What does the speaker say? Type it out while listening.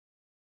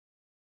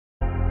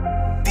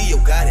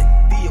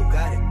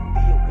Yeah,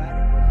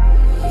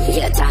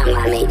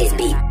 timeline made this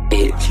beat,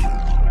 bitch.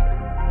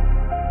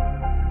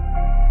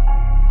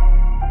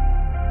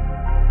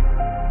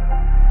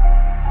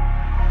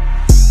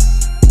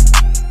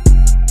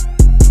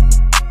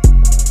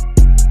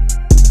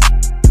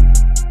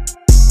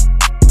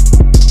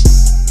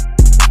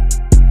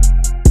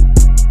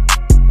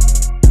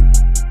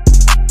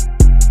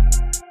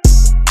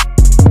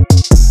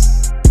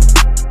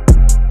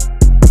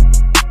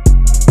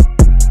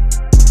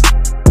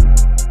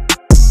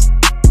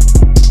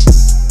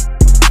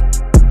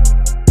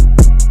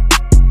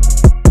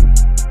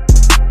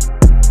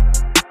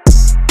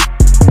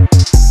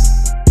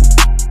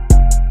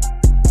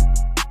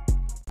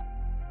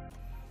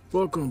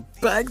 Welcome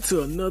back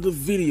to another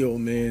video,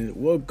 man.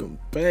 Welcome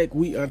back.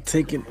 We are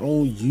taking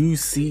on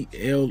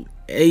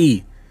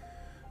UCLA.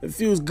 It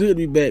feels good to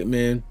be back,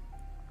 man.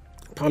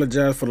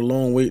 Apologize for the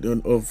long wait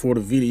for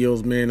the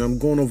videos, man. I'm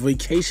going on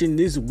vacation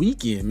this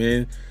weekend,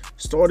 man.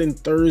 Starting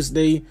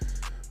Thursday.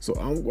 So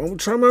I'm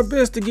trying my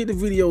best to get the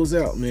videos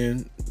out,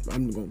 man.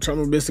 I'm going to try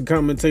my best to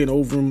commentate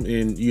over them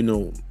and, you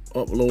know,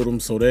 upload them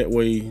so that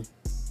way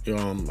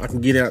I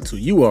can get out to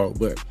you all.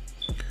 But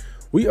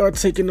we are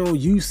taking on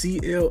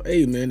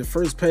UCLA, man. The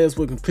first pass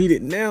was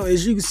completed. Now,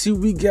 as you can see,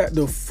 we got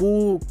the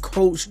full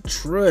coach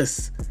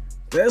trust.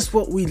 That's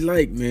what we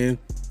like, man.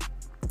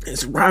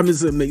 As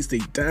Robinson makes the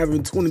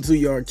diving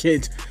 22-yard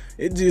catch,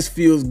 it just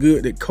feels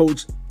good that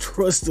coach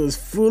trusts us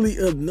fully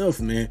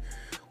enough, man.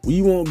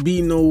 We won't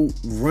be no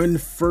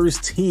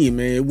run-first team,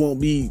 man. It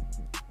won't be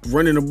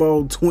running the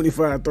ball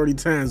 25, 30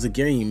 times a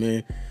game,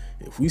 man.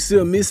 If we see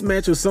a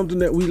mismatch or something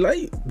that we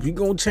like, we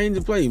gonna change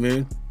the play,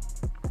 man.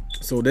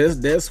 So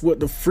that's what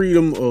the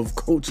freedom of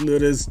coach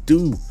let us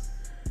do.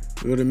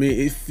 You know what I mean?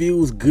 It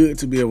feels good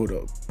to be able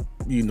to,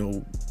 you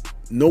know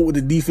what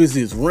the defense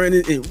is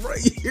running. And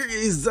right here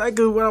is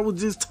exactly what I was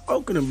just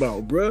talking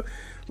about, bro.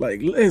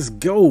 Like, let's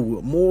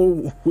go.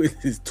 More with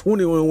his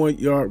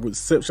 21-yard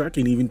reception. I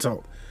can't even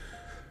talk.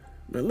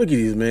 Man, look at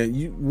this, man.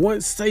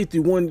 One safety,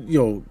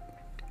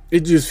 it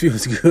just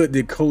feels good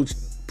that coach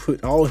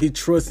put all his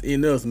trust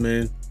in us,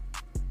 man.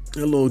 A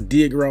little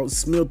dig route,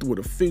 Smith with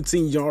a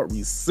 15-yard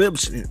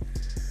reception.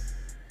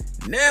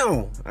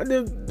 Now, I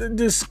did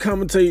this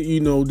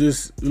commentate,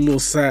 just a little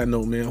side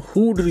note, man.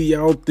 Who do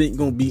y'all think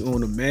gonna be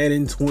on the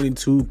Madden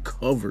 22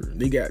 cover?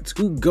 They got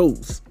two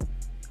GOATs.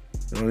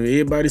 I mean,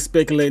 everybody's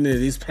speculating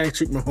that it's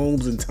Patrick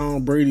Mahomes and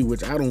Tom Brady,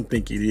 which I don't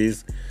think it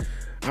is.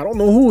 I don't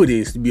know who it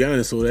is, to be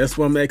honest, so that's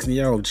why I'm asking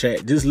y'all in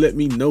chat. Just let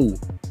me know.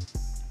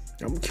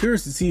 I'm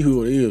curious to see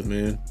who it is,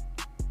 man.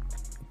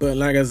 But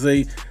like I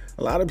say,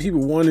 a lot of people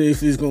wonder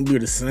if it's gonna be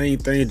the same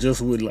thing, just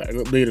with like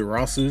updated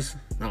rosters.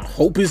 I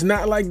hope it's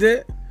not like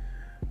that.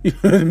 You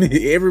know what I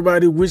mean?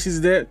 Everybody wishes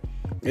that.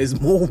 As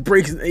Mo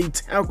breaks a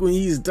tackle and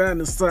he's down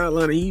the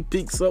sideline and he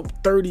picks up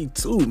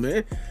 32,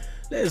 man.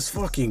 Let's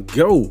fucking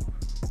go.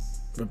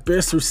 The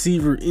best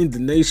receiver in the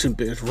nation,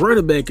 best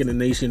running back in the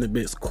nation, the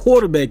best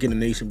quarterback in the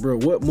nation, bro.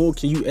 What more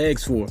can you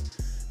ask for?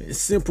 It's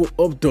simple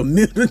up the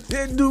middle.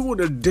 That dude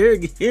with a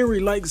Derrick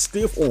Henry-like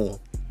stiff arm.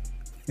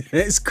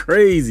 That's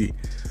crazy.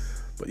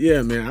 But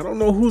yeah, man, I don't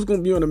know who's going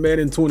to be on the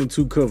Madden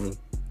 22 cover.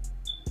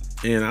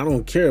 And I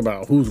don't care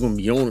about who's going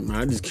to be on it, man.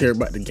 I just care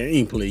about the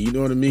gameplay, you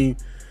know what I mean?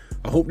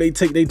 I hope they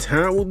take their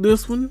time with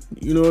this one,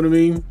 you know what I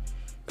mean?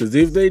 Because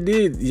if they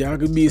did, y'all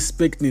could be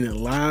expecting a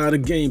lot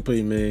of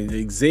gameplay,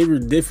 man. Xavier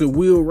definitely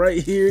will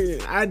right here.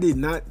 I did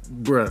not,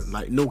 bruh,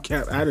 like no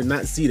cap, I did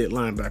not see that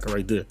linebacker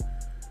right there.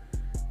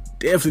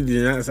 Definitely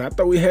did not. So I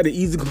thought we had an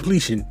easy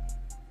completion.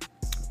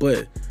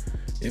 But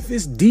if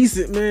it's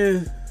decent,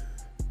 man,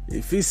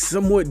 if it's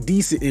somewhat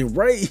decent, and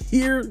right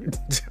here,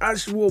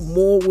 Joshua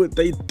Moore with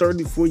a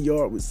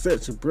 34-yard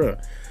reception, bro.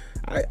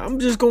 I'm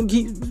just gonna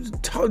keep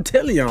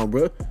telling y'all,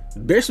 bro.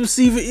 Best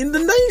receiver in the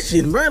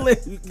nation, bro.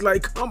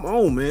 Like, come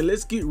on, man.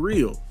 Let's get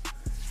real.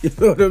 You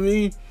know what I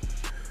mean?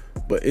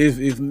 But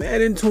if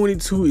Madden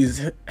 22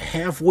 is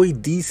halfway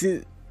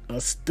decent, a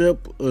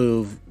step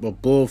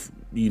above,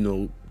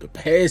 the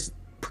past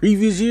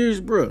previous years,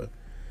 bro,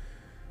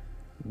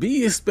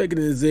 be expecting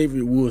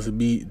Xavier Woods to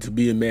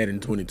be in Madden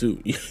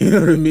 22. You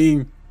know what I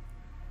mean?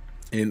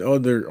 And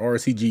other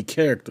RCG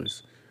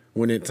characters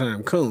when that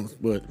time comes.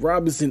 But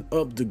Robinson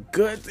up the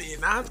gut,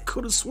 and I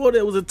could have swore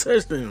that was a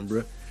touchdown,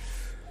 bro.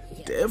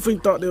 Definitely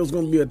thought that was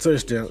going to be a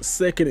touchdown.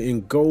 Second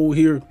and goal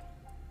here.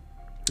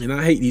 And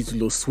I hate these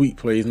little sweet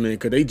plays, man,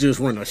 because they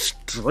just run a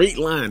straight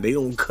line. They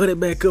don't cut it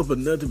back up or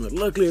nothing. But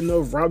luckily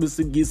enough,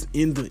 Robinson gets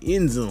in the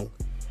end zone.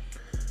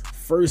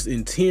 1st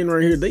and 10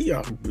 right here. They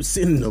are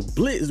sending a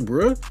blitz,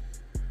 bro.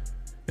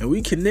 And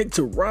we connect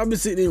to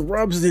Robinson, and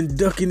Robinson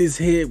ducking his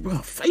head, bro.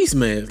 Face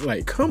mask.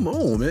 Like, come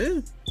on,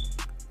 man.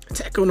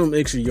 Attack on them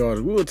extra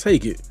yards. We'll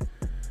take it.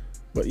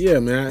 But yeah,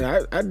 man,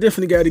 I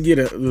definitely got to get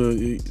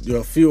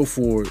a feel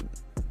for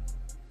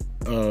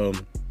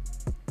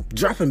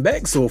dropping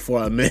back so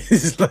far, man.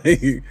 It's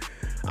like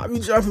I be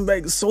dropping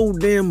back so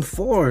damn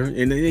far, and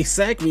then they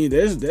sack me.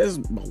 That's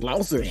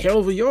lost a hell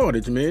of a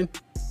yardage, man.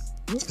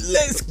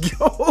 Let's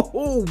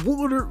go,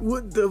 Woodard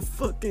with the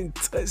fucking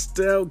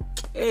touchdown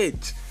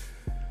catch.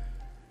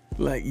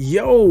 Like,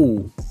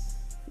 yo,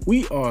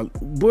 we are,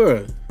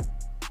 bruh,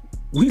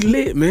 we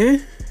lit,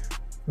 man.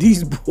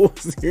 These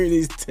boys here in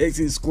this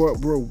Texas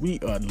squad, bro, we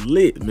are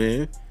lit,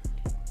 man.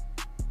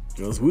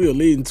 Because we are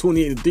leading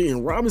 28-3,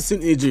 and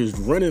Robinson is just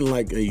running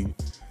like a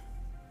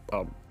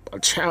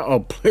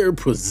player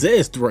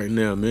possessed right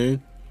now,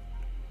 man.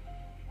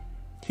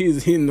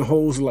 He's hitting the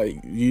holes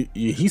like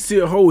he see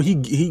a hole, he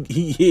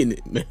hitting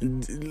it,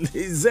 man.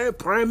 Is that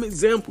prime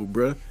example,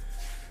 bro?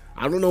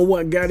 I don't know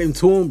what got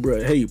into him,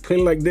 bro. Hey, play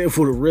like that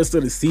for the rest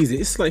of the season.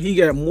 It's like he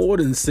got more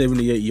than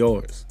 78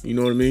 yards. You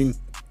know what I mean?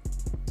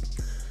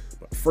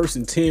 But 1st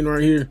and 10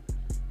 right here.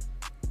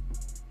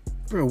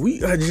 Bro,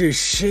 we are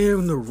just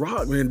sharing the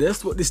rock, man.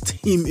 That's what this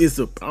team is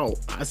about.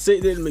 I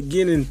said that in the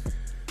beginning.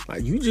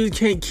 Like, you just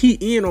can't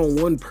key in on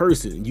one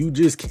person. You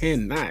just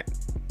cannot.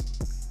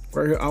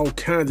 Right here, all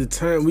kinds of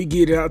time. We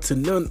get out to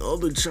none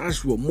other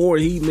Joshua Moore.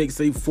 He makes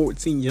a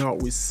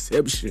 14-yard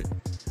reception.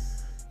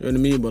 You know what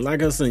I mean? But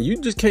like I said, you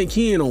just can't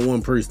key in on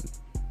one person.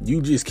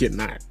 You just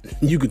cannot.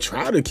 You could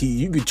try to key.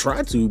 You could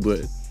try to,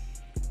 but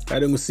I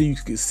didn't see you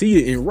could see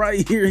it. And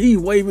right here, he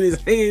waving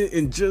his hand,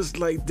 and just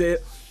like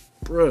that,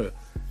 bruh,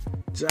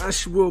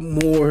 Joshua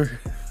Moore,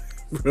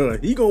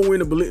 bruh, he gonna win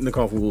the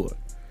Biletnikoff Award.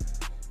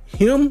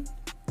 Him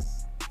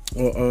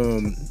or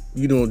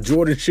you know,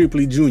 Jordan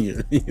Shipley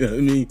Jr. You know what I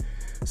mean?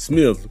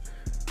 Smith.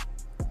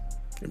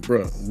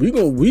 Bro,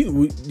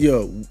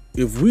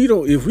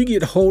 if we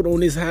get hold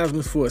on this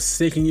Heisman for a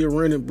 2nd year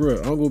running, bro,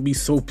 I'm gonna be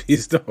so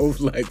pissed off,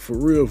 like, for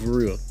real.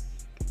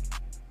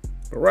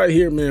 But right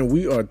here, man,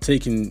 we are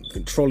taking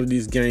control of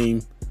this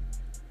game.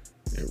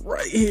 And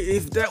right here,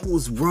 if that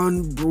was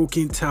run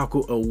broken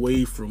tackle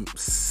away from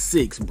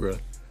 6, bro,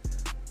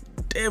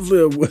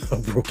 definitely a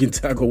broken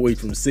tackle away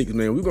from 6,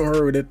 man. We're gonna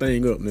hurry that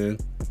thing up, man.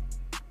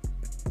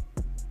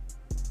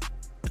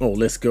 Oh,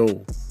 let's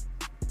go,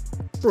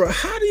 bro.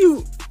 How do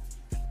you?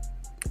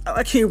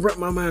 I can't wrap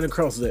my mind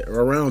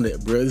around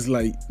that, bro. It's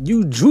like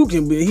you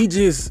juking, but he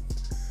just,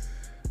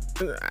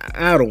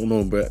 I don't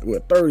know, bro. We're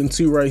 3rd and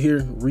 2 right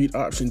here. Read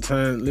option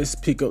time. Let's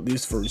pick up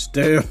this 1st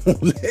down.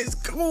 Let's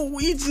go.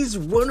 We just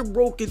run a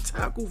broken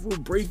tackle for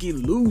breaking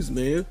loose,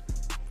 man.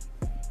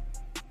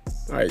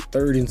 All right,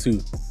 3rd and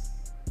 2.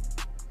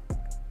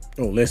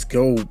 Oh, let's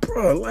go,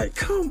 bro. Like,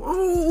 come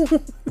on.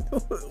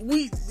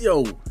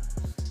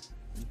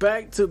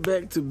 Back to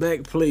back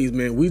plays,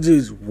 man. We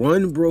just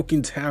run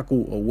broken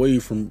tackle away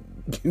from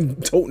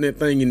toting that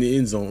thing in the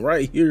end zone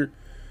right here.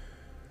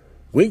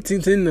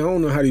 Winkington, I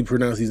don't know how do you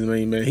pronounce his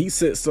name, man. He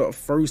sets up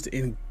 1st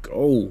and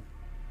goal.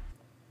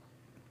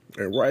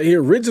 And right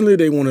here, originally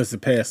they want us to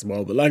pass the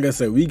ball, but like I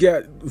said, we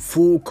got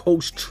full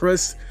coach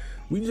trust.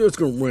 We just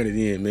gonna run it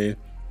in, man.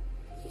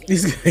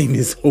 This game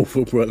is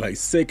over, bro. Like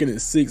 2nd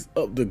and 6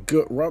 up the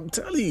gut. I'm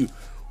telling you,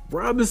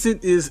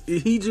 Robinson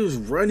he just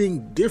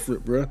running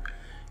different, bro.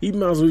 He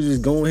might as well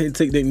just go ahead and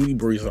take that knee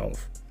brace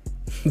off.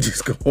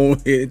 Just go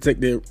ahead and take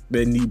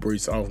that knee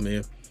brace off,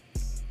 man.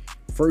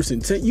 1st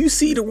and 10. You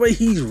see the way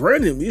he's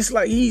running. It's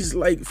like he's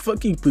like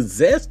fucking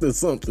possessed or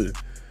something.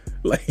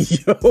 Like,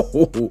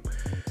 yo,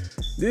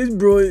 this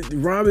bro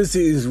Robinson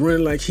is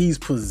running like he's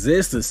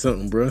possessed or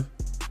something, bro.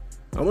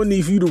 I'm gonna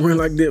need you to run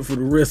like that for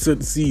the rest of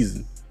the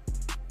season.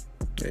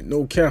 Ain't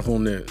no cap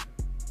on that.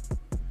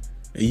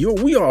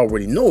 And we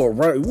already know it,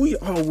 right? We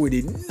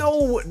already know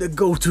what the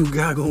go-to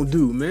guy gonna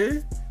do,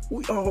 man.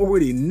 We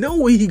already know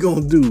what he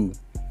gonna do.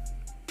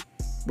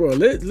 Bro,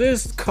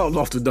 let's call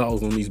off the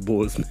dogs on these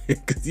boys, man.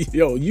 Because,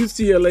 yo,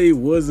 UCLA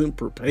wasn't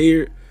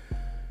prepared,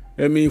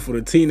 I mean, for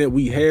the team that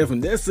we have.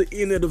 And that's the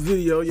end of the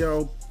video,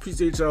 y'all.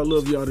 Appreciate y'all.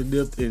 Love y'all to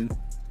death. And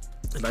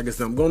like I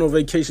said, I'm going on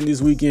vacation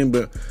this weekend,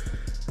 but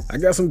I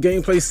got some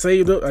gameplay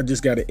saved up. I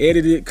just got to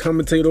edit it,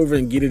 commentate over,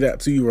 and get it out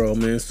to you all,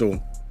 man.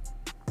 So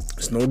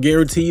there's no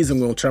guarantees. I'm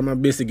going to try my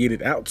best to get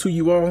it out to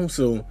you all.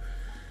 So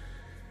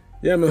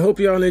yeah, man, hope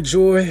y'all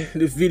enjoy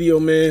this video,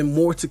 man.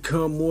 More to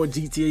come, more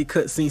GTA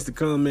cutscenes to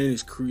come, man.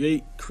 It's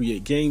create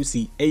games,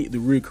 C8, the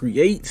real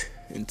create.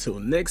 Until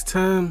next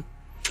time,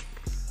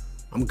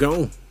 I'm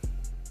gone.